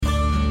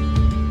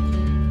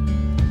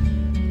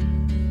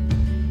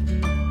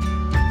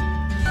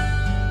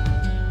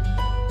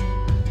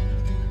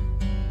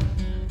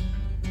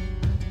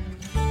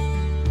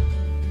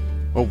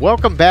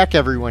Welcome back,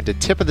 everyone, to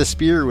Tip of the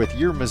Spear with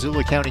your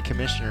Missoula County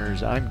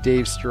Commissioners. I'm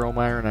Dave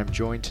Strohmeyer, and I'm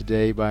joined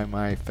today by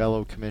my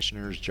fellow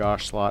commissioners,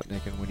 Josh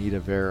Slotnick and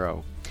Juanita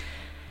Vero.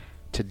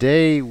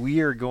 Today, we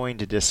are going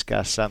to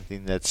discuss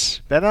something that's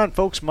been on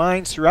folks'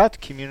 minds throughout the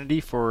community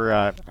for,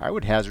 I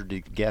would hazard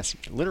to guess,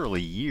 literally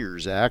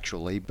years,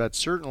 actually, but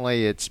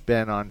certainly it's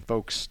been on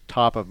folks'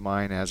 top of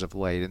mind as of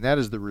late, and that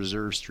is the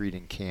Reserve Street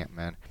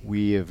encampment.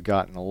 We have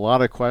gotten a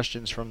lot of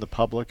questions from the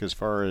public as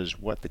far as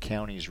what the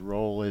county's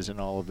role is in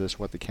all of this,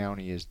 what the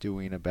county is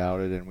doing about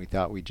it, and we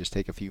thought we'd just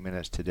take a few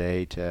minutes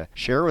today to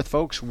share with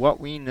folks what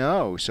we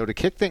know. So to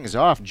kick things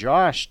off,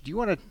 Josh, do you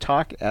want to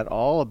talk at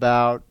all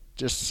about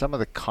just some of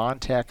the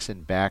context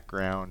and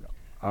background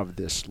of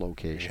this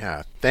location?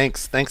 Yeah,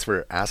 thanks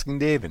for asking,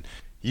 Dave. And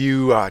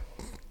you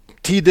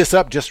teed this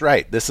up just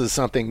right. This is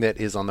something that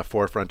is on the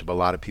forefront of a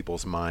lot of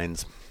people's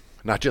minds,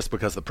 not just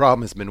because the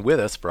problem has been with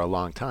us for a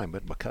long time,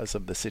 but because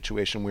of the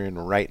situation we're in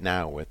right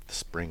now with the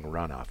spring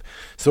runoff.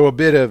 So a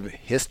bit of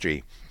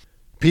history.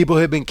 People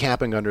have been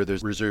camping under the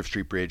Reserve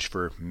Street Bridge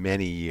for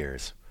many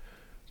years.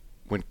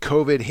 When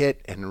COVID hit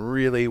and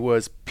really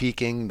was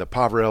peaking, the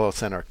Poverello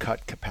Center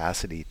cut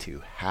capacity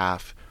to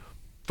half.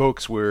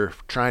 Folks were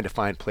trying to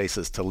find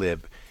places to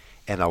live,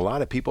 and a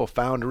lot of people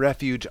found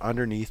refuge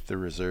underneath the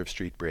Reserve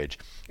Street Bridge.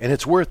 And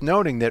it's worth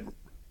noting that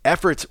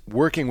efforts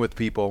working with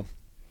people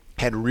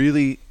had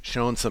really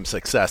shown some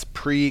success.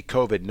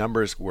 Pre-COVID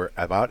numbers were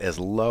about as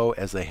low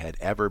as they had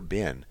ever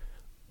been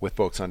with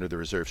folks under the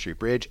Reserve Street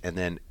Bridge, and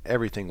then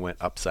everything went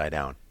upside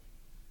down.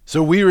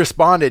 So we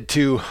responded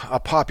to a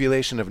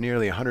population of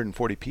nearly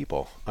 140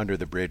 people under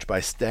the bridge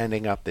by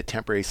standing up the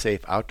temporary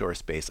safe outdoor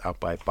space out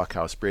by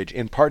Buckhouse Bridge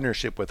in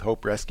partnership with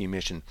Hope Rescue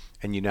Mission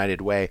and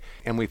United Way,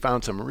 and we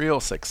found some real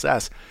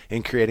success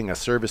in creating a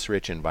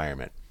service-rich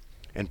environment.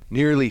 And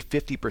nearly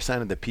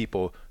 50% of the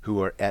people who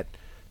were at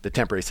the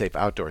temporary safe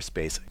outdoor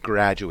space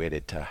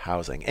graduated to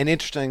housing. And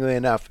interestingly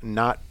enough,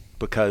 not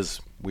because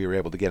we were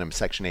able to get them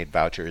Section 8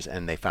 vouchers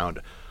and they found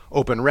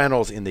open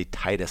rentals in the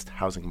tightest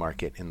housing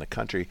market in the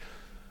country,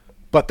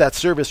 but that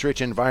service-rich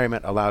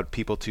environment allowed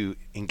people to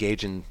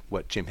engage in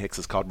what Jim Hicks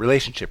has called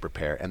relationship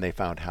repair, and they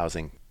found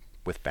housing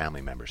with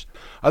family members.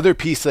 Other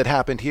piece that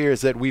happened here is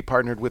that we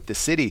partnered with the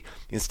city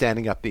in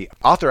standing up the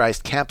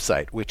authorized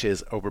campsite, which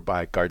is over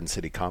by Garden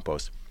City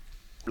Compost.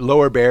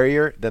 Lower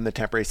barrier than the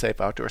temporary safe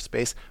outdoor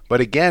space,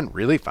 but again,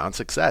 really found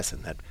success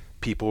in that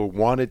people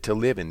wanted to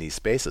live in these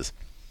spaces.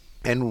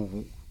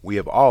 And we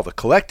have found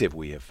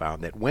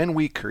that when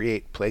we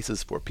create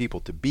places for people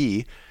to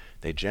be,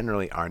 they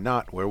generally are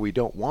not where we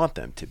don't want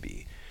them to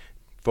be.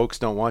 Folks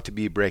don't want to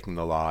be breaking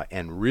the law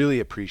and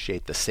really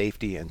appreciate the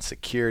safety and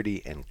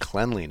security and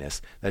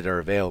cleanliness that are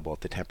available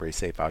at the temporary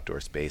safe outdoor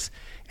space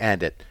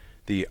and at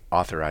the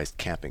authorized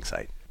camping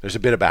site. There's a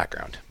bit of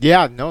background.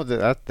 Yeah, no,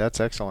 that's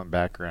excellent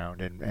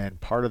background. And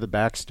part of the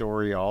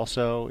backstory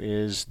also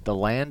is the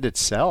land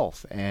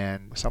itself.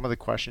 And some of the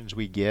questions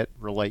we get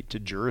relate to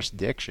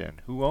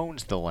jurisdiction. Who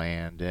owns the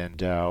land? And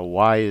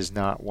why is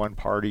not one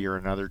party or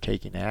another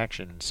taking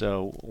action?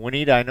 So,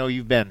 Juanita, I know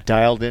you've been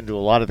dialed into a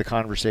lot of the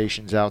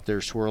conversations out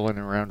there swirling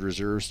around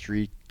Reserve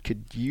Street.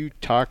 Could you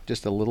talk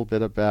just a little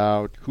bit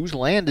about whose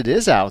land it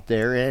is out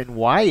there, and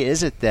why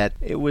is it that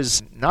it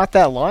was not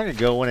that long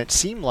ago when it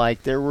seemed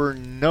like there were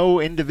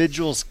no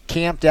individuals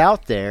camped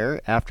out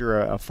there after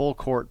a full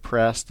court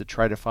press to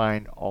try to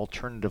find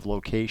alternative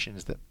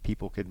locations that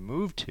people could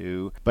move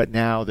to, but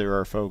now there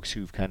are folks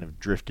who've kind of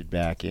drifted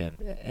back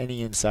in.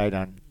 Any insight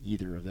on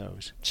either of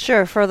those?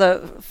 Sure. For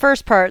the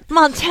first part,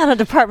 Montana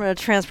Department of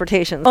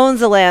Transportation owns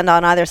the land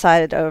on either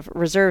side of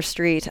Reserve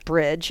Street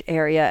Bridge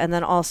area, and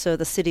then also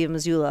the city of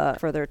Missoula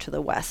further to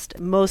the west.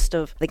 Most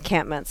of the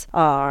encampments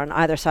are on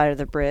either side of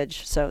the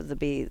bridge, so there'll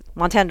be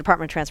Montana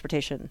Department of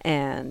Transportation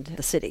and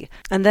the city.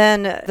 And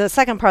then the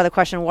second part of the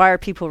question, why are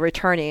people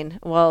returning?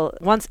 Well,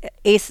 once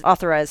ACE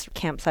authorized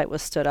campsite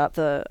was stood up,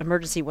 the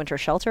emergency winter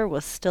shelter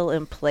was still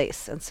in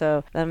place. And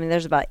so,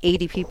 there's about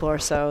 80 people or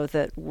so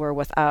that were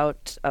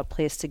without a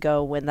place to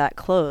go when that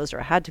closed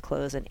or had to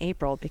close in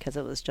April because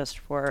it was just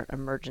for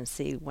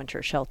emergency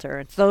winter shelter.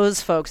 And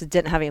those folks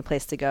didn't have any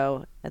place to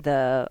go.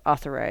 The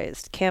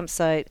authorized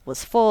campsite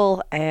was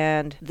full,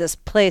 and this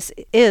place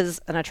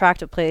is an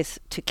attractive place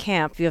to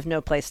camp if you have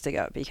no place to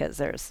go because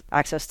there's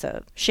access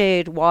to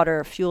shade,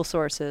 water, fuel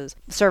sources,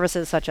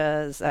 services such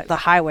as the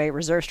highway,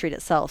 Reserve Street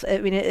itself.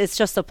 It's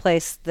just a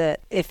place that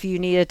if you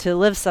needed to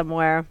live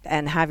somewhere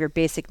and have your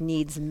basic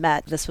needs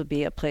met, this would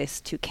be a place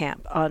to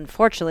camp.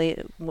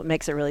 Unfortunately, what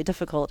makes it really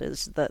difficult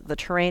is the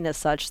terrain is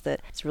such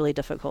that it's really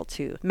difficult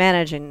to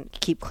manage and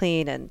keep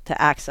clean and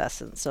to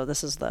access. And so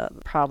this is the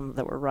problem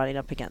that we're running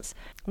up against.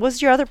 What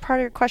was your other part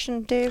of your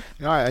question, Dave?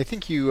 No, I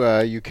think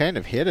you kind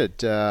of hit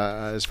it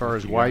as far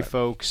as why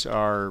folks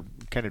are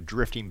kind of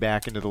drifting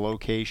back into the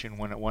location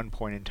when at one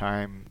point in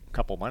time, a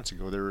couple months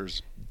ago, there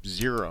was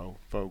zero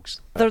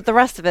folks. The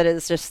rest of it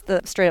is just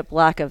the straight up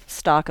lack of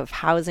stock of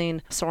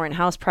housing, soaring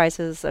house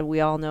prices, and we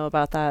all know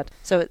about that.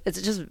 So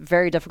it's just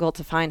very difficult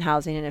to find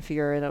housing, and if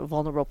you're in a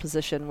vulnerable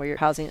position where your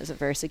housing isn't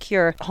very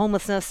secure,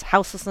 homelessness,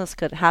 houselessness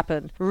could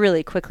happen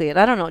really quickly. And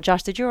I don't know,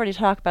 Josh, did you already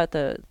talk about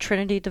the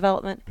Trinity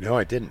development? No,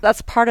 I didn't.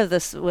 That's part of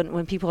this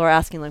when people are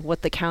asking like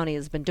what the county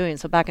has been doing.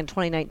 So back in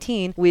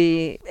 2019,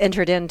 we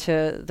entered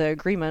into the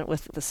agreement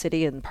with the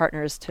city and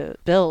partners to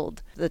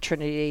build the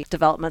Trinity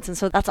developments. And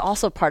so that's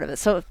also part of it.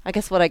 So I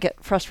guess what I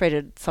get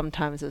frustrated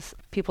sometimes is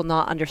people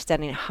not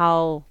understanding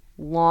how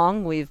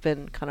long we've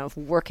been kind of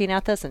working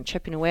at this and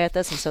chipping away at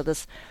this. And so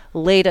this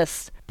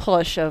latest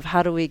push of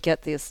how do we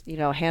get these,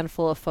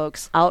 handful of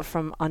folks out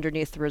from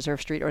underneath the Reserve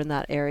Street or in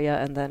that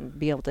area and then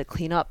be able to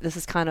clean up. This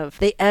is kind of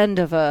the end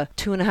of a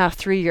 2.5,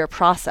 3-year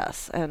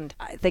process. And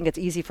I think it's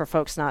easy for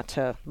folks not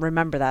to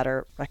remember that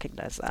or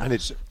recognize that. And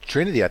it's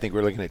Trinity, I think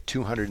we're looking at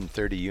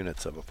 230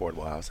 units of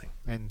affordable housing.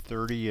 And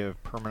 30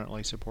 of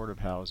permanently supportive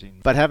housing.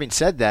 But having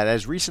said that,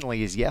 as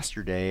recently as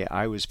yesterday,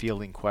 I was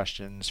fielding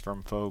questions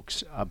from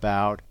folks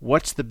about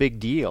what's the big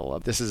deal?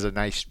 This is a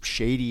nice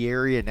shady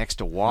area next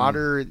to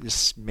water.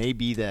 This may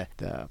be the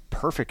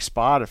perfect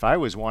spot if I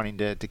was wanting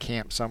to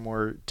camp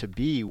somewhere to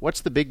be.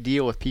 What's the big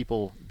deal with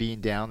people being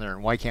down there,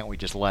 and why can't we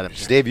just let them?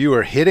 Dave, you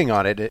were hitting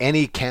on it.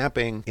 Any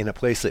camping in a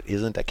place that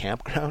isn't a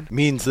campground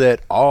means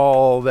that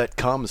all that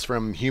comes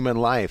from human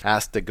life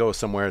has to go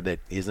somewhere that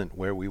isn't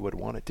where we would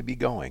want it to be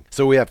going.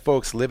 So we have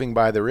folks living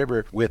by the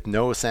river with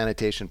no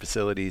sanitation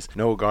facilities,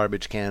 no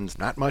garbage cans,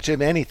 not much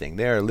of anything.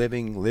 They are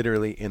living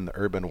literally in the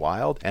urban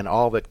wild, and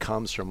all that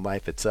comes from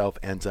life itself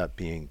ends up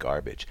being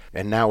garbage.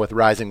 And now with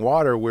rising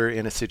water, we're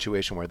in a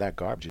situation where that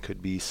garbage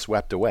could be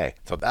swept away.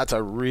 So that's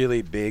a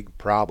really big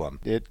problem.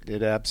 It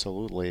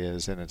absolutely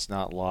is, and it's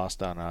not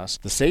lost on us.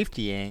 The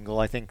safety angle,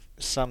 I think,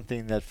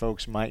 something that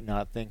folks might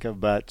not think of,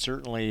 but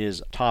certainly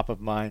is top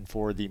of mind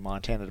for the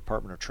Montana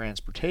Department of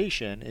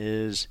Transportation,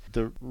 is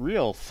the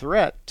real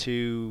threat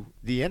to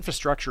the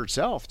infrastructure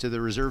itself, to the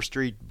Reserve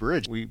Street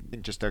Bridge. We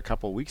just a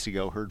couple of weeks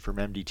ago heard from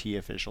MDT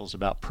officials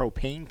about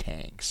propane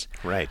tanks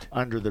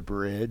under the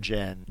bridge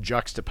and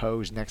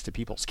juxtaposed next to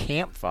people's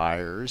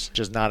campfires, which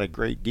is not a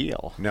great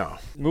deal. No.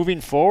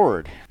 Moving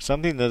forward,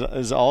 something that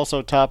is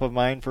also top of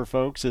mind for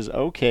folks is,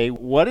 okay,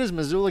 what is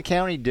Missoula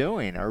County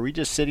doing? Are we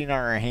just sitting on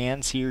our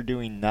hands here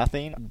doing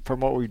nothing? From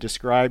what we've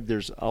described,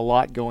 there's a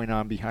lot going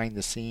on behind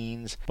the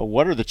scenes. But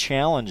what are the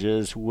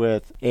challenges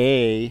with,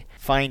 A,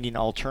 finding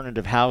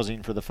alternative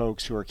housing for the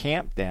folks who are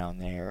camped down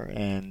there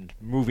and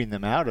moving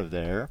them out of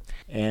there,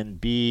 and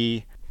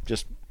B,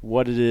 just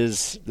what it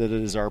is that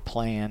is our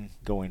plan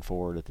going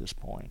forward at this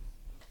point?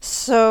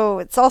 So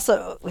it's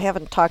also, we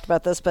haven't talked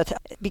about this, but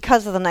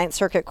because of the Ninth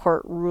Circuit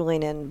Court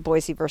ruling in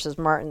Boise versus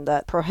Martin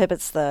that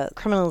prohibits the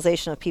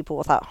criminalization of people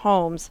without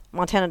homes,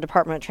 Montana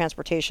Department of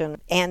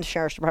Transportation and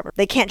Sheriff's Department,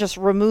 they can't just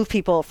remove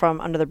people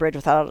from under the bridge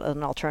without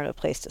an alternative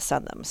place to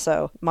send them.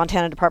 So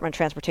Montana Department of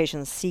Transportation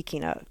is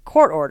seeking a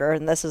court order,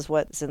 and this is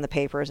what's in the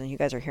papers and you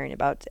guys are hearing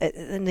about.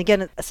 And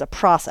again, it's a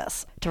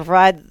process to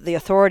provide the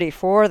authority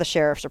for the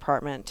Sheriff's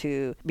Department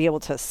to be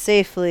able to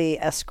safely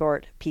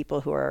escort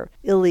people who are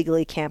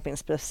illegally camping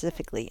specifically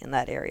in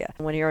that area.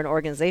 When you're an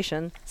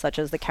organization such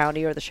as the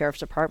county or the Sheriff's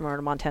Department or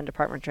the Montana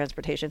Department of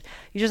Transportation,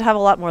 you just have a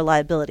lot more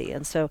liability.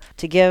 And so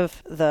to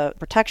give the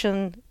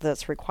protection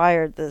that's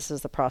required, this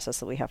is the process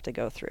that we have to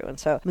go through. And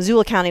so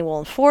Missoula County will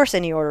enforce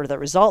any order that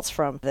results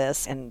from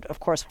this. And of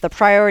course, the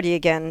priority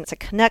again is to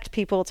connect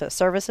people to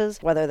services,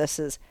 whether this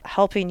is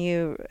helping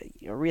you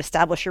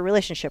reestablish your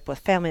relationship with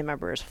family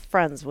members,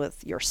 friends,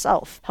 with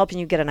yourself, helping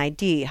you get an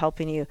ID,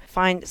 helping you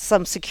find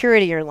some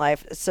security in your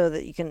life so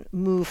that you can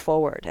move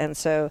forward. And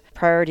so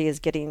priority is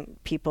getting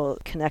people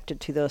connected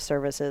to those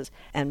services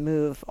and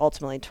move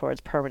ultimately towards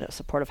permanent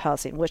supportive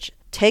housing, which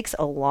takes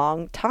a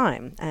long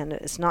time. And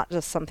it's not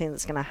just something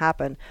that's going to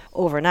happen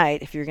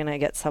overnight. If you're going to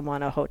get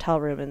someone a hotel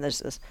room and there's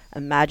this,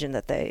 imagine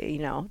that they,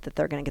 that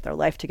they're going to get their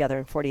life together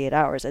in 48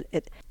 hours.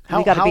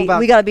 We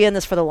got to be in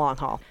this for the long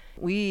haul.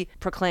 We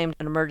proclaimed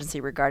an emergency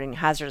regarding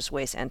hazardous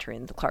waste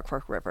entering the Clark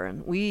Fork River,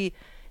 and we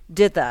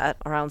did that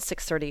around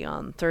 6:30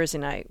 on Thursday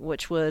night,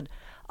 which would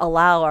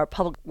allow our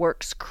public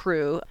works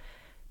crew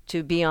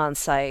to be on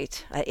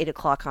site at 8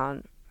 o'clock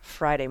on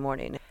Friday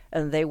morning.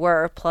 And they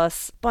were,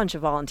 plus a bunch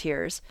of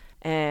volunteers.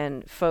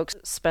 And folks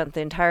spent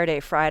the entire day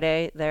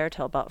Friday there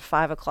till about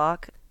 5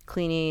 o'clock,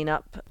 cleaning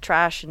up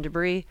trash and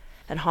debris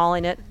and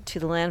hauling it to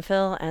the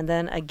landfill. And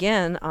then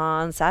again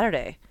on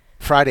Saturday.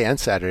 Friday and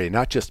Saturday,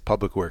 not just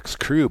Public Works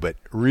crew, but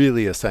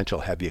really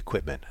essential heavy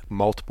equipment.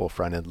 Multiple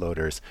front-end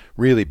loaders,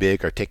 really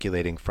big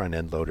articulating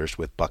front-end loaders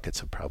with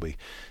buckets of probably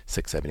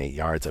 6, 7, 8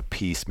 yards a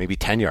piece, maybe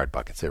 10-yard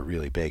buckets. They're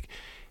really big.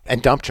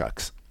 And dump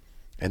trucks.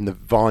 And the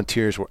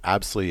volunteers were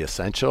absolutely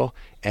essential,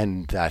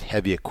 and that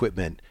heavy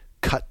equipment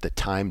cut the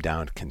time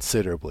down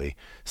considerably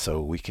so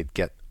we could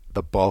get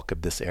the bulk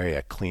of this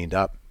area cleaned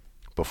up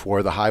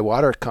before the high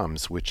water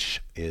comes,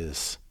 which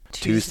is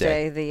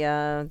Tuesday, the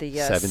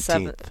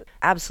 17th.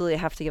 Absolutely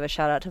have to give a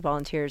shout out to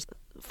volunteers.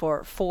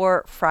 For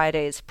 4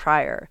 Fridays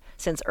prior,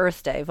 since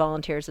Earth Day,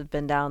 volunteers have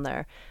been down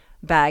there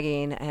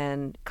bagging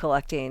and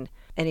collecting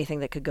anything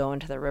that could go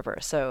into the river.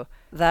 So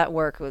that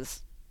work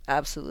was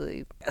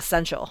absolutely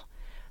essential,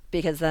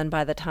 because then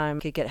by the time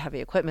you could get heavy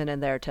equipment in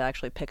there to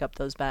actually pick up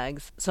those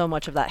bags, so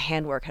much of that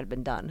handwork had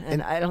been done.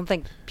 And I don't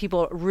think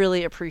people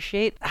really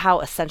appreciate how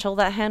essential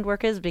that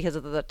handwork is because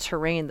of the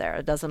terrain there.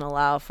 It doesn't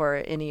allow for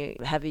any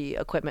heavy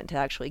equipment to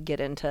actually get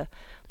into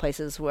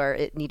places where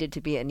it needed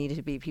to be. It needed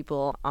to be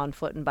people on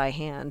foot and by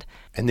hand.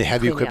 And the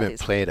heavy equipment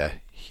played a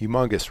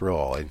humongous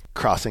role in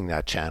crossing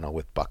that channel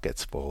with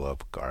buckets full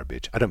of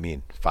garbage. I don't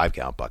mean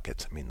 5-gallon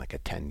buckets. I mean like a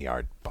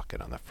 10-yard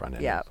bucket on the front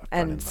end. Yeah,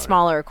 and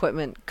smaller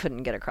equipment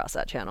couldn't get across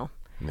that channel.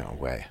 No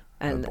way.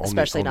 And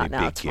especially not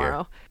now,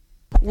 tomorrow.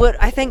 Gear. What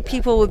I think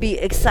people would be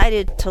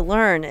excited to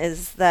learn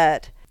is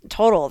that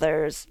total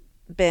there's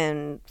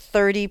been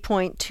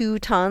 30.2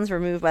 tons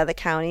removed by the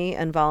county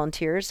and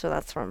volunteers. So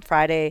that's from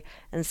Friday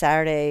and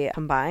Saturday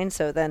combined.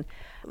 So then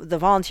the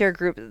volunteer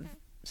group,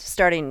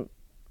 starting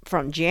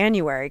from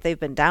January, they've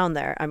been down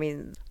there. I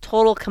mean,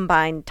 total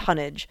combined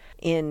tonnage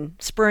in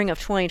spring of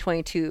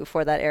 2022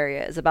 for that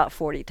area is about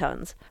 40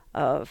 tons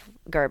of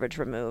garbage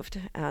removed.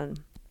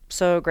 And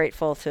so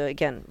grateful to,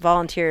 again,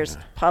 volunteers,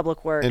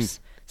 Public Works, and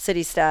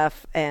city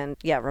staff, and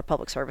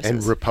Republic Services.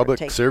 And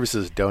Republic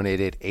Services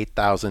donated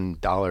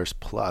 $8,000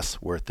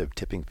 plus worth of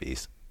tipping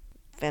fees.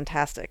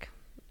 Fantastic.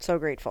 So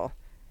grateful.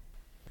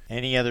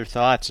 Any other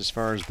thoughts as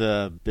far as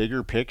the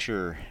bigger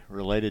picture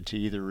related to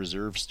either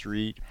Reserve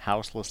Street,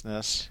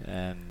 houselessness,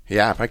 and...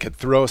 Yeah, if I could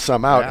throw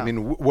some out. I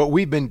mean, what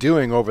we've been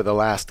doing over the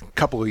last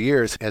couple of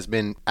years has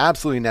been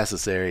absolutely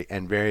necessary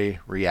and very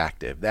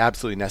reactive. The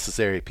absolutely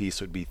necessary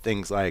piece would be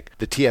things like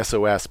the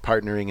TSOS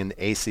partnering in the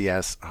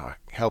ACS,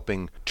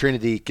 helping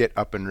Trinity get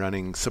up and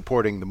running,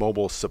 supporting the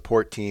mobile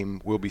support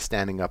team. We'll be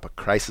standing up a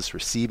crisis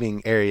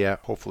receiving area,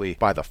 hopefully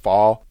by the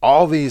fall.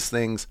 All these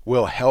things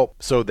will help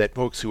so that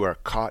folks who are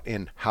caught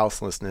in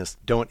houselessness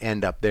don't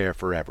end up there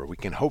forever. We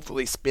can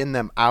hopefully spin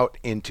them out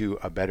into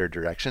a better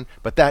direction,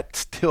 but that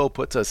still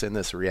puts us in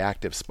this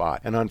reactive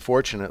spot. And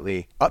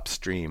unfortunately,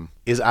 upstream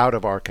is out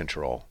of our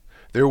control.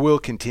 There will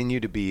continue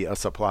to be a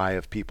supply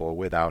of people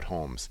without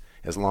homes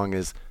as long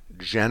as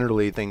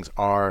generally things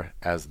are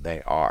as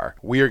they are.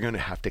 We are going to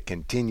have to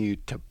continue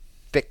to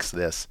fix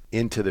this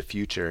into the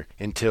future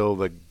until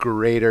the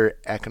greater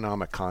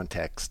economic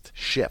context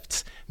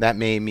shifts. That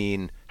may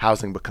mean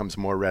housing becomes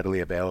more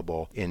readily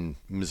available in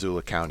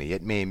Missoula County.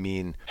 It may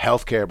mean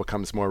healthcare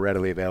becomes more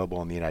readily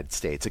available in the United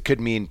States. It could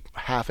mean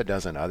half a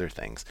dozen other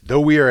things. Though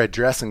we are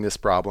addressing this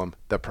problem,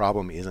 the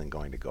problem isn't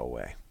going to go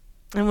away.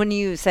 And when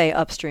you say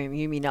upstream,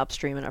 you mean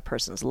upstream in a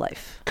person's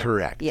life.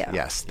 Correct. Yeah.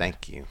 Yes,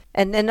 thank you.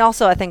 And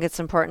also I think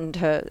it's important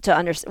to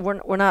understand,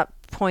 we're not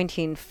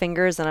pointing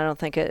fingers, and I don't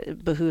think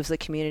it behooves the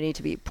community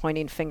to be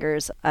pointing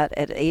fingers at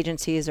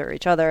agencies or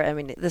each other. I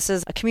mean, this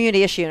is a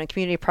community issue and a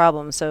community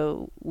problem,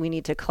 so we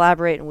need to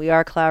collaborate, and we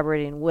are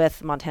collaborating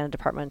with Montana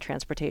Department of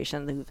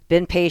Transportation, who've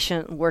been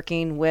patient,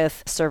 working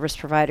with service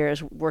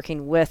providers,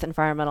 working with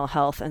environmental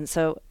health, and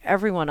so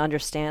everyone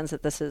understands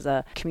that this is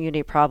a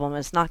community problem.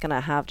 It's not going to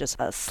have just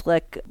a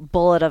slick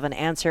bullet of an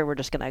answer. We're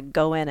just going to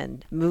go in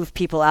and move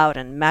people out,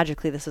 and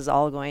magically this is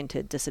all going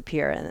to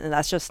disappear, and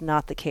that's just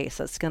not the case.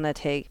 It's going to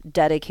take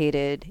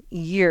dedicated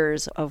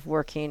years of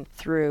working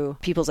through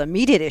people's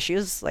immediate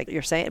issues, like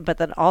you're saying, but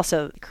then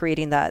also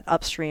creating that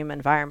upstream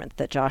environment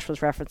that Josh was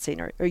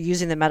referencing, or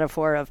using the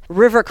metaphor of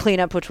river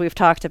cleanup, which we've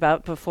talked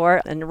about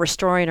before, and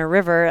restoring a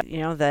river. You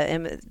know,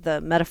 the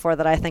metaphor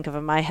that I think of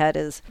in my head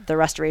is the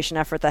restoration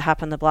effort that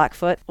happened in the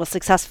Blackfoot was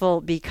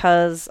successful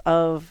because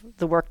of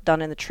the work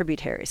done in the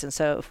tributaries. And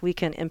so if we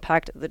can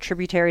impact the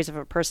tributaries of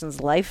a person's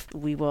life,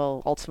 we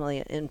will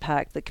ultimately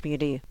impact the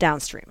community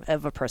downstream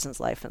of a person's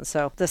life. And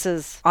so this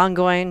is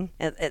ongoing,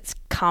 it's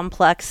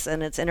complex,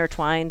 and it's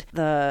intertwined.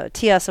 The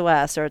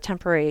TSOS, or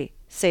temporary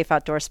safe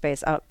outdoor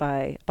space out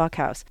by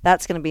Buckhouse,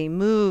 that's going to be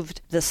moved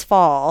this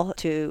fall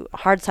to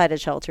hard-sided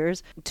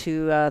shelters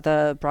to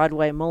the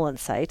Broadway Mullen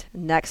site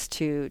next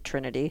to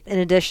Trinity. In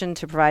addition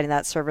to providing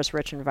that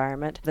service-rich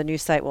environment, the new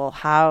site will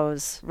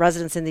house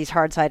residents in these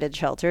hard-sided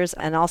shelters,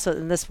 and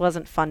this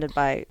wasn't funded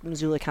by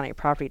Missoula County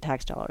property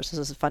tax dollars. This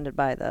was funded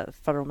by the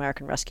Federal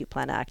American Rescue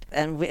Plan Act.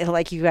 And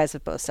like you guys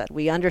have both said,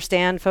 we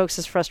understand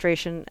folks'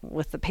 frustration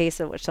with the pace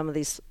at which some of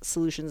these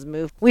solutions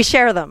move. We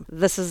share them.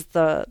 This is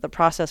the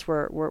process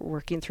we're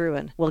working through,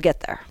 and we'll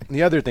get there.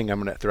 The other thing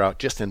I'm going to throw out,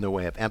 just in the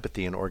way of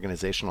empathy and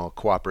organizational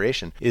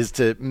cooperation, is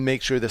to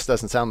make sure this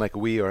doesn't sound like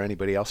we or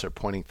anybody else are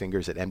pointing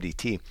fingers at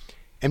MDT.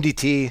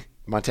 MDT,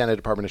 Montana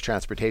Department of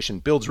Transportation,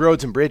 builds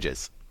roads and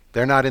bridges.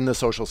 They're not in the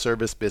social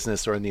service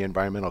business or in the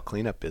environmental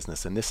cleanup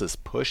business, and this has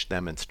pushed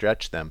them and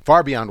stretched them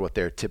far beyond what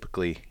they're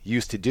typically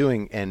used to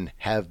doing, and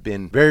have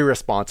been very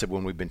responsive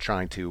when we've been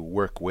trying to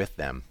work with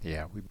them.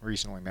 Yeah, we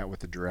recently met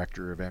with the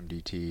director of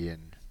MDT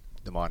and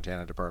the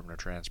Montana Department of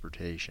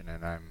Transportation,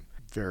 and I'm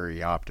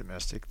very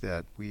optimistic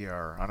that we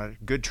are on a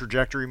good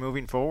trajectory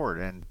moving forward,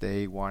 and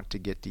they want to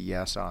get to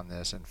yes on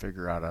this and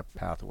figure out a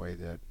pathway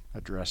that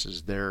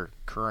addresses their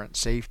current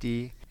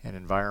safety and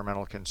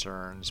environmental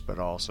concerns, but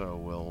also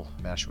will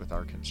mesh with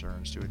our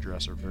concerns to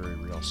address a very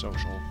real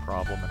social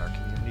problem in our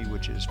community,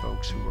 which is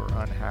folks who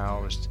are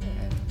unhoused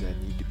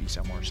and need to be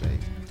somewhere safe.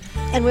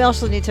 And we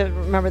also need to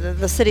remember that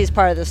the city is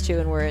part of this too,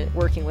 and we're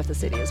working with the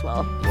city as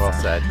well. Well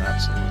said.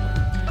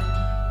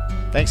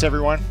 Absolutely. Thanks,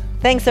 everyone.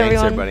 Thanks,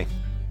 everyone. Thanks, everybody.